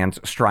Pakistan's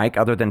strike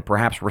other than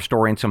perhaps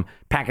restoring some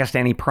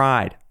Pakistani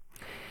pride.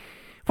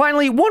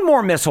 Finally, one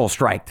more missile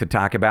strike to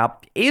talk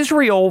about.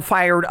 Israel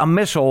fired a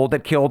missile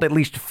that killed at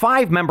least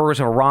 5 members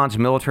of Iran's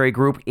military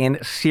group in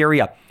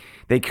Syria.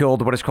 They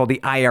killed what is called the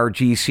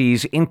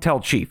IRGC's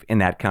intel chief in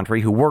that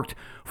country, who worked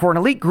for an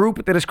elite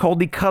group that is called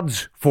the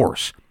Quds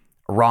Force.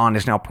 Iran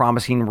is now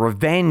promising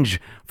revenge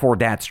for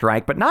that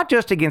strike, but not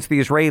just against the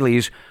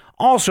Israelis,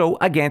 also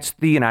against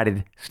the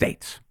United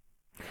States.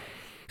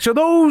 So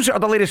those are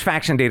the latest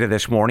facts and data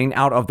this morning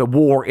out of the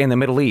war in the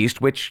Middle East,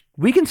 which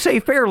we can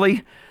say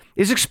fairly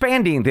is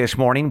expanding this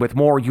morning with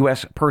more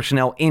U.S.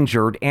 personnel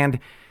injured. And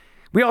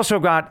we also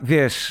got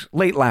this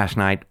late last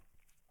night.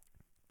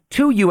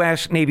 2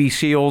 U.S. Navy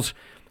SEALs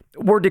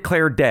were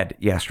declared dead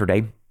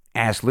yesterday.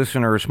 As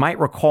listeners might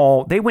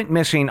recall, they went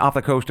missing off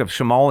the coast of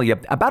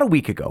Somalia about a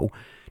week ago,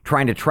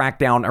 trying to track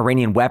down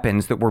Iranian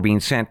weapons that were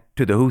being sent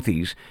to the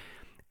Houthis.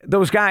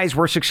 Those guys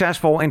were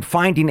successful in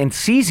finding and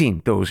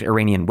seizing those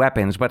Iranian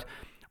weapons, but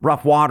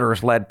rough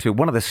waters led to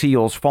one of the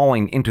SEALs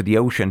falling into the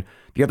ocean.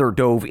 The other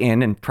dove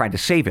in and tried to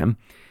save him.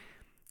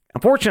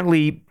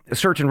 Unfortunately,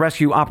 search and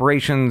rescue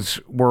operations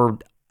were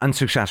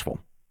unsuccessful.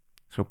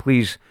 So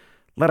please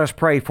let us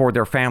pray for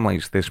their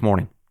families this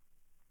morning.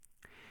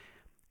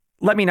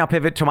 Let me now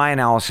pivot to my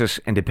analysis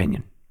and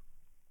opinion.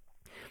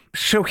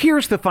 So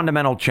here's the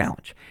fundamental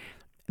challenge.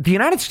 The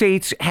United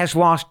States has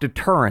lost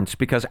deterrence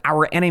because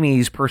our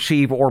enemies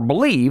perceive or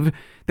believe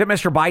that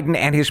Mr. Biden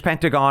and his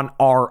Pentagon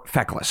are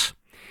feckless.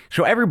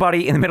 So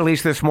everybody in the Middle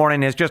East this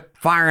morning is just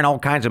firing all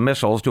kinds of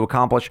missiles to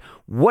accomplish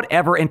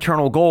whatever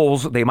internal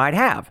goals they might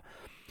have.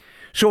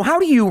 So how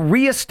do you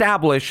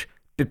reestablish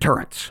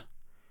deterrence?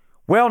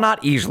 Well,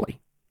 not easily.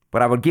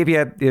 What I would give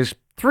you is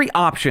 3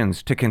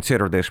 options to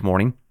consider this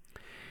morning.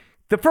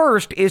 The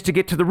first is to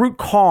get to the root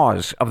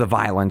cause of the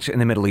violence in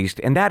the Middle East,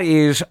 and that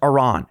is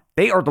Iran.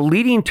 They are the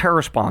leading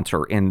terror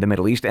sponsor in the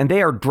Middle East, and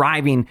they are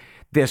driving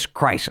this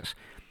crisis.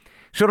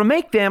 So to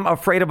make them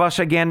afraid of us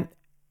again,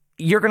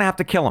 you're going to have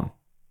to kill them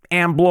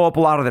and blow up a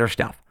lot of their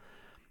stuff.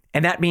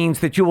 And that means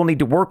that you will need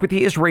to work with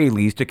the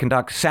Israelis to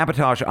conduct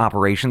sabotage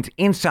operations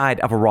inside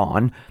of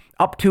Iran,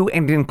 up to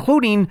and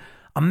including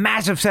a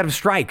massive set of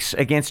strikes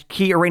against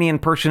key Iranian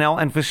personnel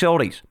and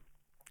facilities.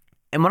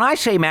 And when I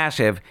say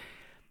massive,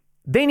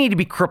 they need to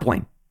be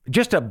crippling,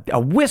 just a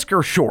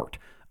whisker short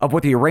of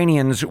what the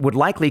Iranians would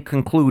likely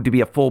conclude to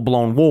be a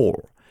full-blown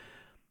war.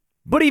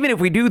 But even if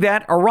we do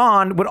that,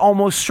 Iran would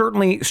almost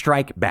certainly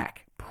strike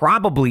back,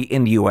 probably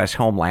in the U.S.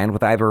 homeland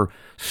with either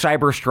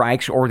cyber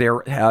strikes or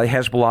their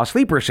Hezbollah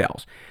sleeper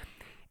cells.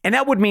 And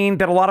that would mean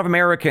that a lot of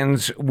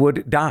Americans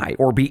would die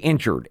or be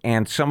injured,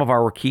 and some of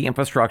our key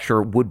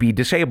infrastructure would be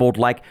disabled,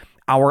 like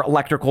our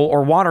electrical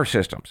or water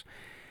systems.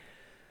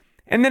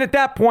 And then at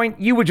that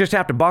point, you would just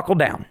have to buckle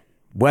down,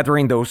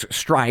 weathering those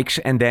strikes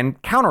and then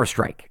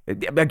counterstrike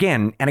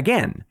again and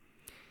again.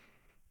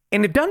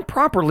 And if done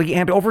properly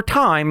and over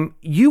time,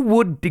 you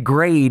would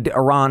degrade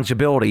Iran's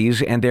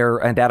abilities and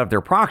that of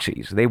their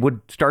proxies. They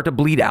would start to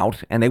bleed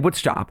out and they would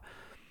stop.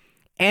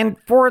 And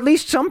for at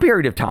least some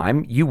period of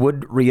time, you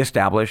would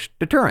reestablish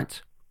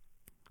deterrence.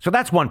 So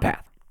that's one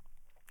path.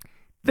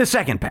 The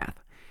second path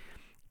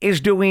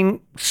is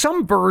doing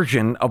some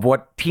version of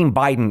what Team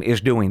Biden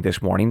is doing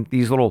this morning,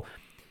 these little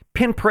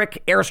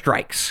pinprick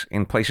airstrikes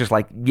in places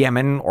like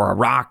Yemen or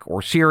Iraq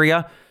or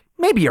Syria,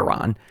 maybe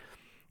Iran.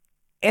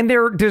 And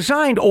they're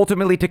designed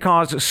ultimately to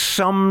cause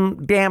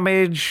some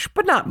damage,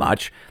 but not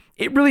much.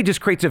 It really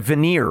just creates a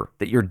veneer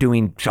that you're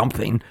doing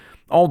something.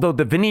 Although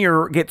the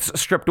veneer gets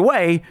stripped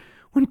away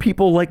when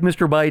people like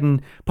Mr.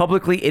 Biden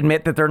publicly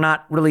admit that they're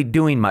not really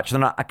doing much, they're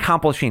not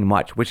accomplishing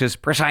much, which is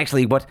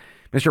precisely what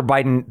Mr.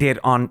 Biden did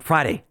on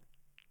Friday.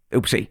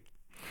 Oopsie.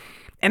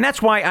 And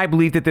that's why I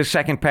believe that this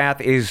second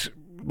path is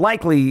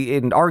likely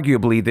and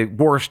arguably the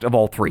worst of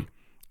all three.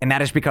 And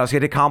that is because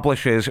it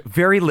accomplishes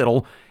very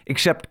little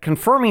except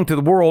confirming to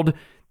the world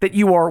that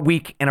you are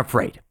weak and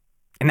afraid.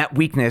 And that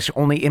weakness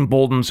only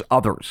emboldens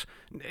others,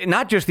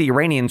 not just the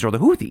Iranians or the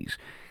Houthis,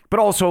 but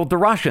also the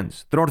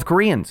Russians, the North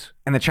Koreans,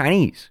 and the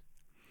Chinese.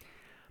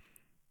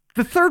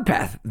 The third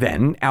path,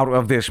 then, out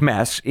of this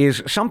mess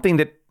is something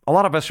that a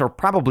lot of us are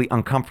probably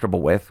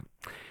uncomfortable with.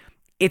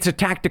 It's a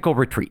tactical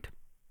retreat.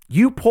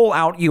 You pull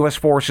out U.S.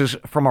 forces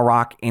from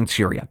Iraq and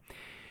Syria.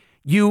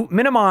 You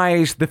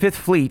minimize the Fifth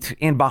Fleet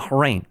in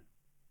Bahrain.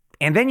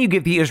 And then you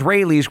give the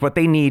Israelis what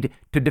they need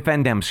to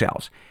defend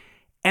themselves.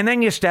 And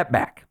then you step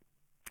back.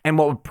 And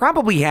what would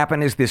probably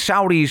happen is the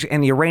Saudis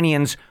and the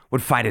Iranians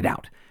would fight it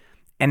out.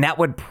 And that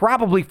would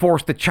probably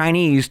force the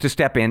Chinese to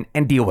step in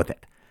and deal with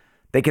it.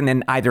 They can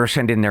then either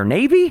send in their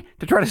navy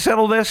to try to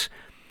settle this,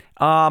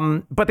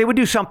 but they would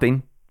do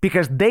something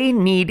because they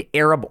need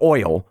Arab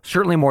oil,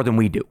 certainly more than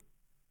we do.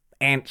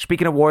 And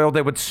speaking of oil,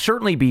 there would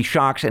certainly be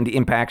shocks and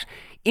impacts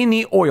in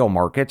the oil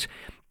markets,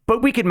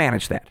 but we could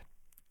manage that.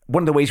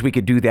 One of the ways we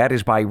could do that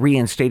is by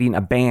reinstating a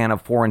ban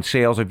of foreign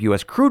sales of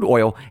U.S. crude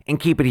oil and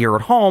keep it here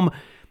at home,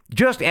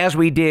 just as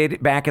we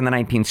did back in the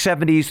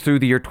 1970s through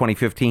the year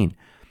 2015.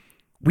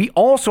 We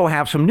also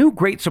have some new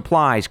great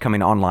supplies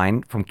coming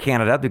online from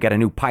Canada. They've got a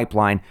new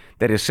pipeline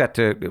that is set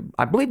to,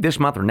 I believe, this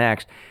month or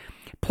next.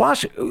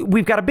 Plus,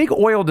 we've got a big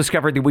oil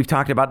discovery that we've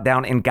talked about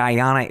down in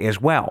Guyana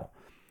as well.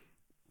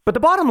 But the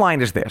bottom line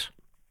is this.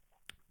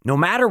 No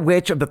matter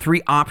which of the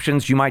three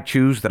options you might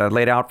choose that I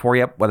laid out for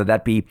you, whether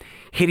that be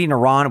hitting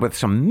Iran with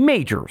some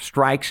major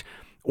strikes,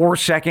 or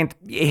second,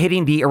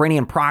 hitting the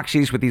Iranian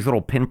proxies with these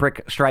little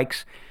pinprick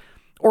strikes,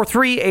 or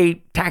three, a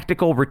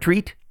tactical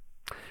retreat,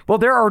 well,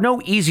 there are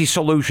no easy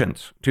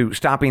solutions to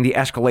stopping the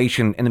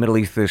escalation in the Middle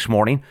East this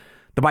morning.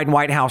 The Biden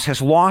White House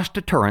has lost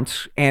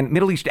deterrence, and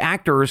Middle East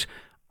actors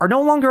are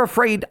no longer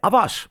afraid of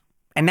us.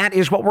 And that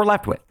is what we're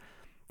left with.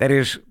 That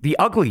is the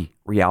ugly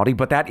reality,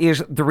 but that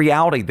is the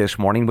reality this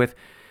morning with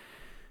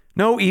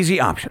no easy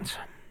options.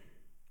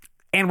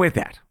 And with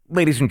that,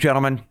 ladies and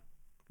gentlemen,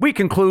 we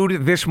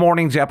conclude this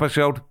morning's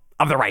episode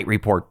of The Wright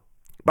Report.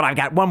 But I've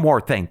got one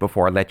more thing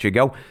before I let you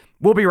go.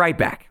 We'll be right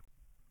back.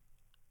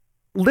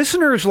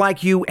 Listeners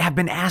like you have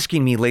been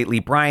asking me lately,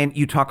 Brian,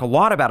 you talk a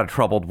lot about a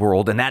troubled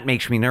world, and that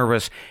makes me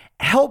nervous.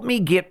 Help me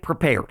get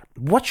prepared.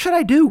 What should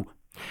I do?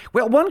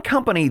 Well, one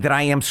company that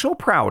I am so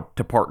proud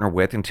to partner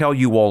with and tell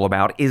you all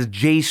about is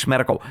Jase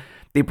Medical.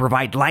 They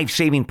provide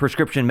life-saving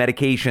prescription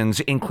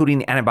medications,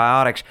 including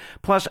antibiotics,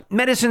 plus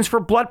medicines for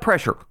blood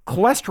pressure,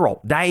 cholesterol,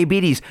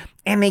 diabetes,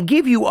 and they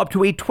give you up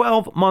to a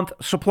 12-month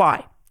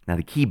supply. Now,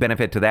 the key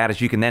benefit to that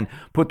is you can then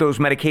put those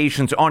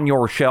medications on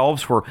your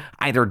shelves for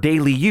either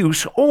daily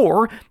use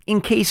or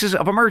in cases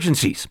of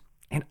emergencies.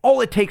 And all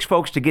it takes,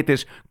 folks, to get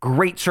this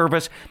great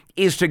service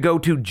is to go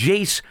to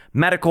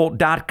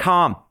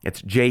jasemedical.com.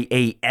 It's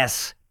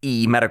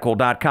J-A-S-E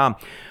medical.com.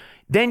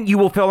 Then you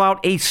will fill out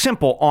a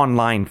simple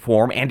online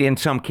form, and in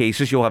some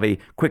cases, you'll have a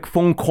quick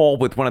phone call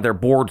with one of their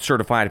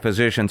board-certified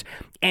physicians.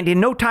 And in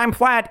no time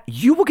flat,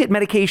 you will get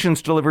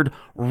medications delivered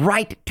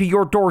right to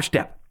your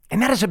doorstep.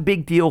 And that is a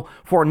big deal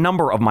for a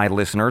number of my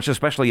listeners,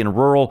 especially in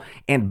rural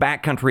and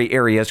backcountry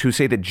areas who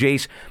say that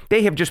Jase,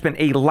 they have just been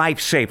a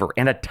lifesaver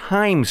and a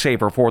time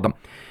saver for them.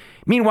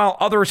 Meanwhile,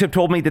 others have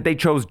told me that they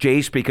chose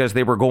Jase because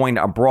they were going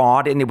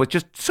abroad and it was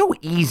just so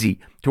easy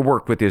to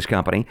work with this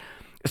company.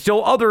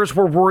 Still, others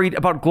were worried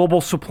about global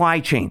supply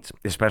chains,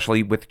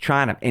 especially with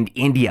China and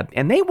India,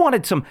 and they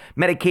wanted some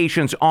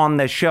medications on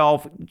the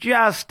shelf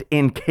just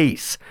in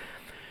case.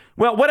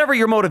 Well, whatever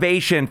your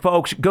motivation,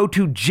 folks, go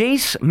to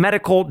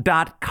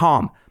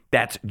jasemedical.com.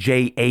 That's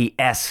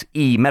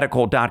J-A-S-E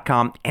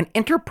medical.com and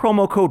enter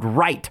promo code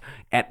WRIGHT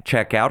at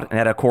checkout. And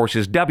that, of course,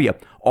 is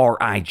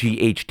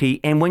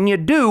W-R-I-G-H-T. And when you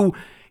do,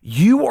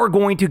 you are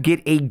going to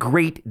get a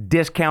great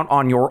discount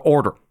on your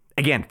order.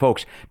 Again,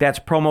 folks, that's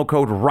promo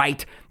code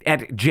WRIGHT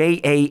at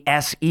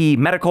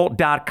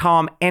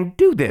jasemedical.com. And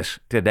do this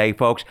today,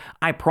 folks.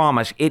 I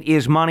promise it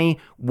is money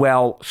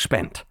well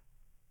spent.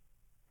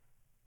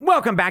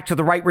 Welcome back to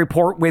The Wright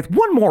Report with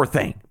one more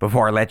thing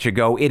before I let you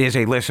go. It is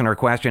a listener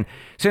question,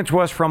 since it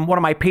was from one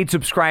of my paid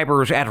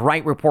subscribers at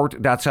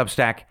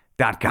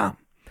wrightreport.substack.com.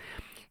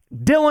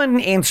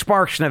 Dylan in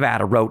Sparks,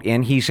 Nevada wrote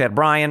in. He said,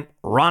 Brian,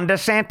 Ron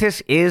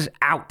DeSantis is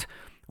out.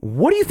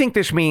 What do you think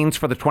this means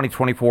for the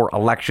 2024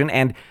 election,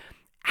 and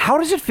how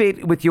does it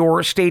fit with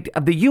your State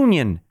of the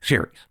Union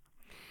series?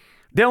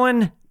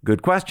 Dylan,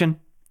 good question.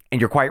 And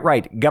you're quite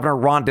right. Governor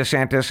Ron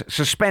DeSantis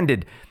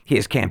suspended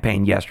his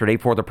campaign yesterday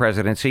for the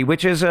presidency,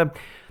 which is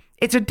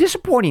it's a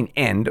disappointing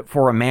end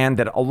for a man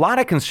that a lot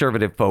of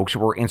conservative folks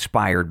were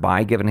inspired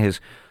by, given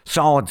his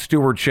solid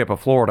stewardship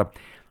of Florida.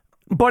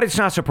 But it's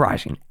not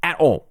surprising at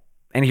all.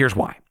 And here's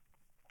why.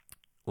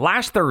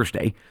 Last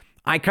Thursday,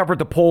 I covered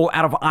the poll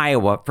out of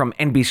Iowa from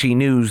NBC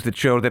News that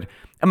showed that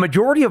A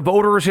majority of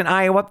voters in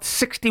Iowa,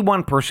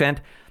 61%,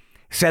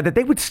 said that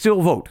they would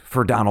still vote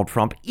for Donald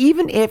Trump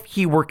even if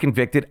he were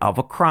convicted of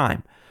a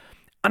crime.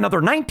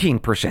 Another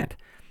 19%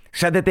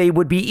 said that they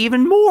would be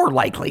even more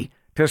likely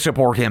to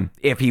support him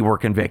if he were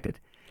convicted.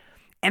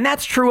 And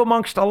that's true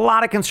amongst a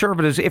lot of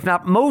conservatives, if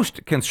not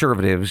most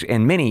conservatives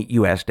in many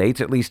U.S.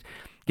 states, at least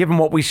given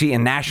what we see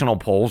in national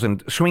polls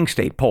and swing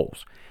state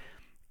polls.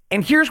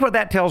 And here's what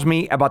that tells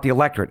me about the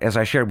electorate, as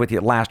I shared with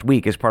you last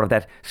week as part of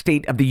that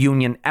State of the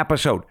Union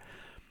episode.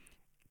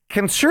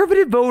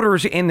 Conservative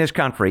voters in this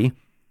country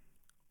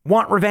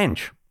want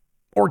revenge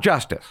or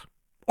justice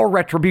or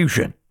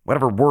retribution,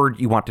 whatever word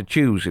you want to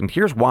choose. And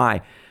here's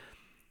why.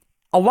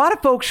 A lot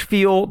of folks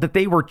feel that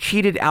they were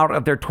cheated out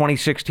of their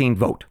 2016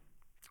 vote,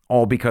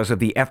 all because of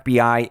the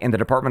FBI and the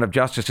Department of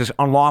Justice's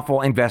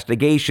unlawful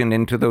investigation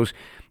into those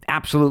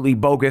absolutely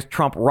bogus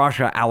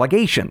Trump-Russia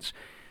allegations.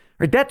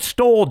 That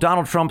stole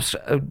Donald Trump's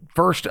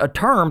first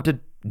term to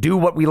do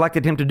what we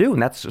elected him to do,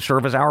 and that's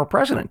serve as our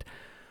president.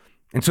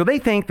 And so they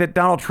think that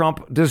Donald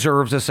Trump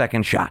deserves a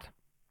second shot,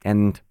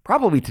 and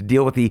probably to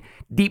deal with the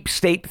deep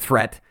state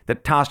threat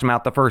that tossed him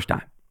out the first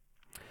time.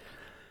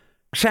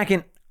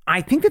 Second, I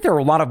think that there are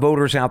a lot of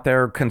voters out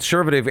there,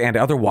 conservative and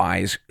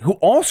otherwise, who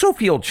also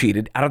feel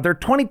cheated out of their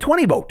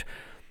 2020 vote.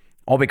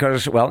 All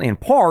because, well, in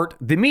part,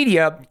 the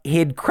media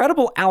hid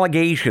credible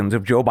allegations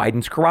of Joe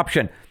Biden's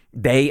corruption.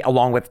 They,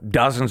 along with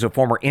dozens of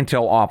former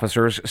intel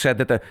officers, said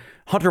that the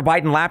Hunter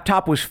Biden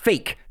laptop was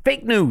fake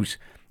news.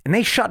 And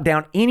they shut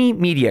down any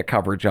media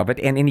coverage of it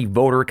and any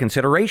voter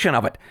consideration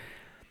of it.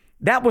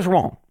 That was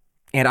wrong.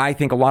 And I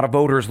think a lot of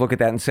voters look at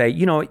that and say,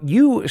 you know,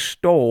 you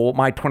stole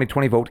my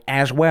 2020 vote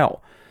as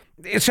well.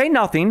 Say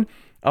nothing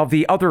of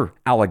the other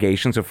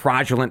allegations of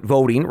fraudulent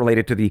voting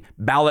related to the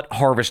ballot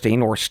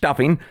harvesting or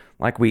stuffing,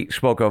 like we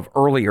spoke of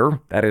earlier.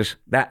 That is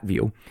that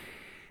view.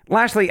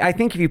 Lastly, I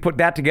think if you put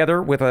that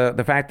together with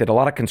the fact that a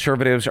lot of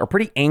conservatives are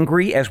pretty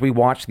angry as we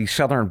watch the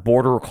southern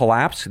border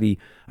collapse, the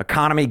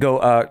economy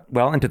go,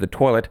 into the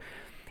toilet,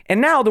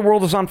 and now the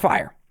world is on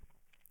fire.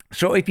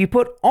 So if you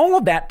put all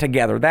of that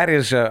together, that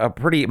is a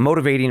pretty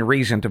motivating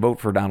reason to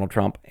vote for Donald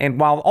Trump. And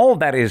while all of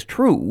that is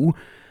true,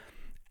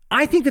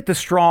 I think that the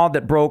straw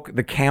that broke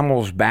the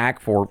camel's back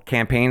for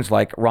campaigns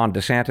like Ron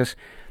DeSantis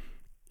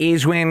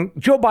is when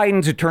Joe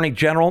Biden's attorney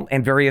general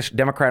and various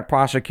Democrat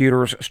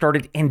prosecutors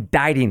started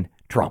indicting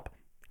Trump.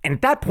 And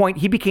at that point,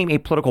 he became a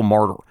political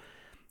martyr.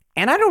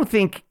 And I don't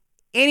think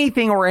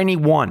anything or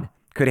anyone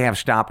could have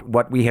stopped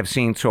what we have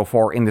seen so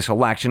far in this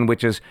election,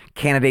 which is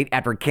candidate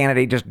after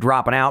candidate just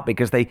dropping out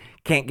because they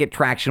can't get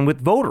traction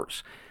with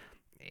voters.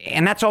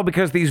 And that's all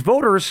because these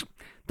voters,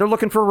 they're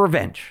looking for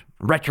revenge,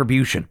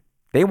 retribution.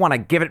 They want to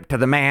give it to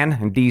the man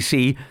in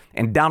D.C.,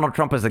 and Donald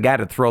Trump is the guy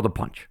to throw the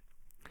punch.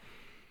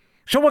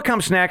 So what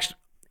comes next?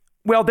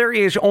 Well, there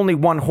is only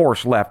one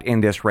horse left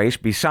in this race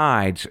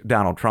besides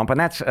Donald Trump, and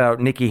that's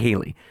Nikki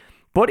Haley.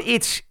 But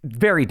it's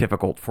very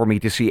difficult for me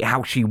to see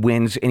how she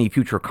wins any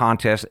future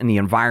contest in the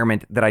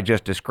environment that I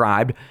just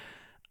described,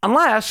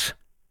 unless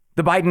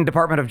the Biden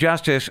Department of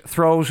Justice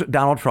throws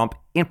Donald Trump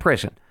in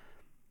prison.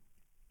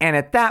 And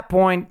at that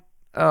point,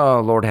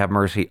 oh, Lord have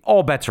mercy,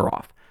 all bets are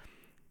off.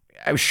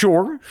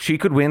 Sure, she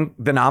could win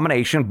the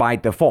nomination by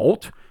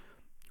default,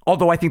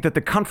 although I think that the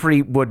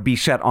country would be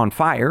set on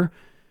fire.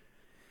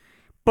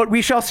 But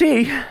we shall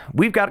see.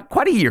 We've got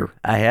quite a year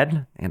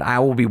ahead, and I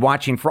will be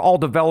watching for all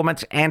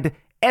developments and,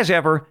 as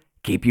ever,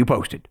 keep you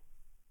posted.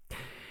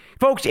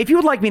 Folks, if you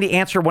would like me to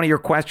answer one of your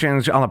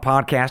questions on the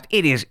podcast,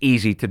 it is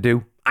easy to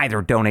do.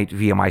 Either donate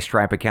via my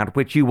Stripe account,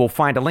 which you will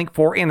find a link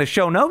for in the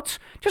show notes.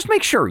 Just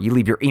make sure you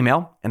leave your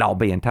email, and I'll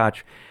be in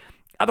touch.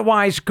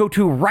 Otherwise, go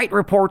to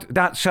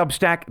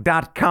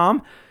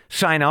rightreport.substack.com,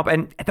 sign up,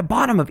 and at the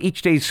bottom of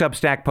each day's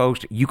Substack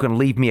post, you can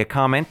leave me a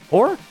comment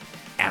or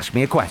ask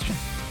me a question.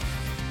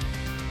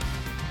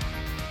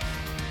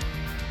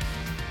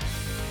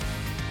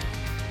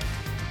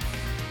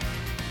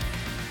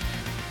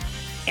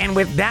 And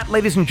with that,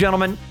 ladies and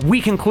gentlemen, we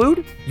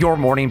conclude your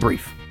morning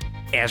brief.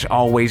 As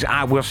always,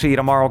 I will see you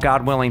tomorrow,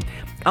 God willing.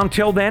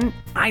 Until then,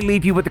 I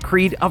leave you with the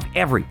creed of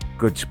every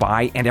good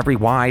spy and every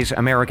wise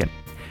American.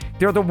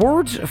 They're the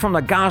words from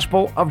the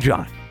Gospel of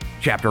John,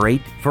 chapter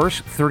 8,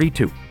 verse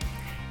 32.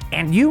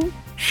 And you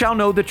shall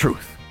know the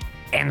truth,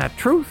 and the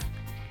truth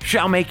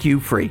shall make you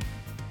free.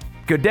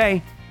 Good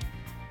day.